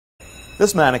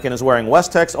This mannequin is wearing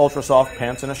Westex Ultra Soft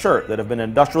pants and a shirt that have been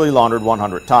industrially laundered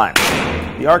 100 times.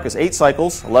 The arc is 8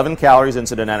 cycles, 11 calories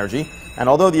incident energy, and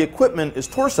although the equipment is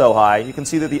torso high, you can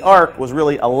see that the arc was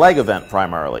really a leg event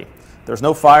primarily. There's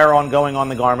no fire ongoing on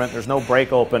the garment, there's no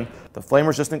break open. The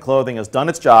flame-resistant clothing has done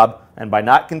its job, and by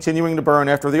not continuing to burn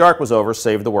after the arc was over,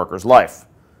 saved the worker's life.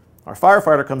 Our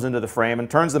firefighter comes into the frame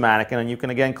and turns the mannequin, and you can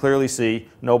again clearly see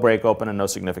no break open and no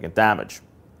significant damage.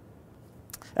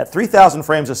 At 3,000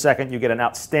 frames a second, you get an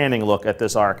outstanding look at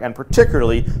this arc, and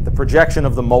particularly the projection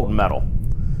of the molten metal.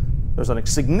 There's a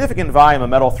significant volume of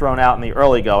metal thrown out in the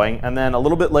early going, and then a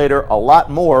little bit later, a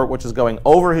lot more, which is going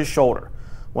over his shoulder.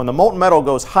 When the molten metal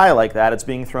goes high like that, it's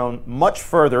being thrown much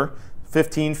further,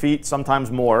 15 feet, sometimes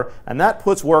more, and that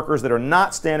puts workers that are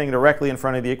not standing directly in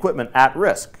front of the equipment at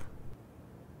risk.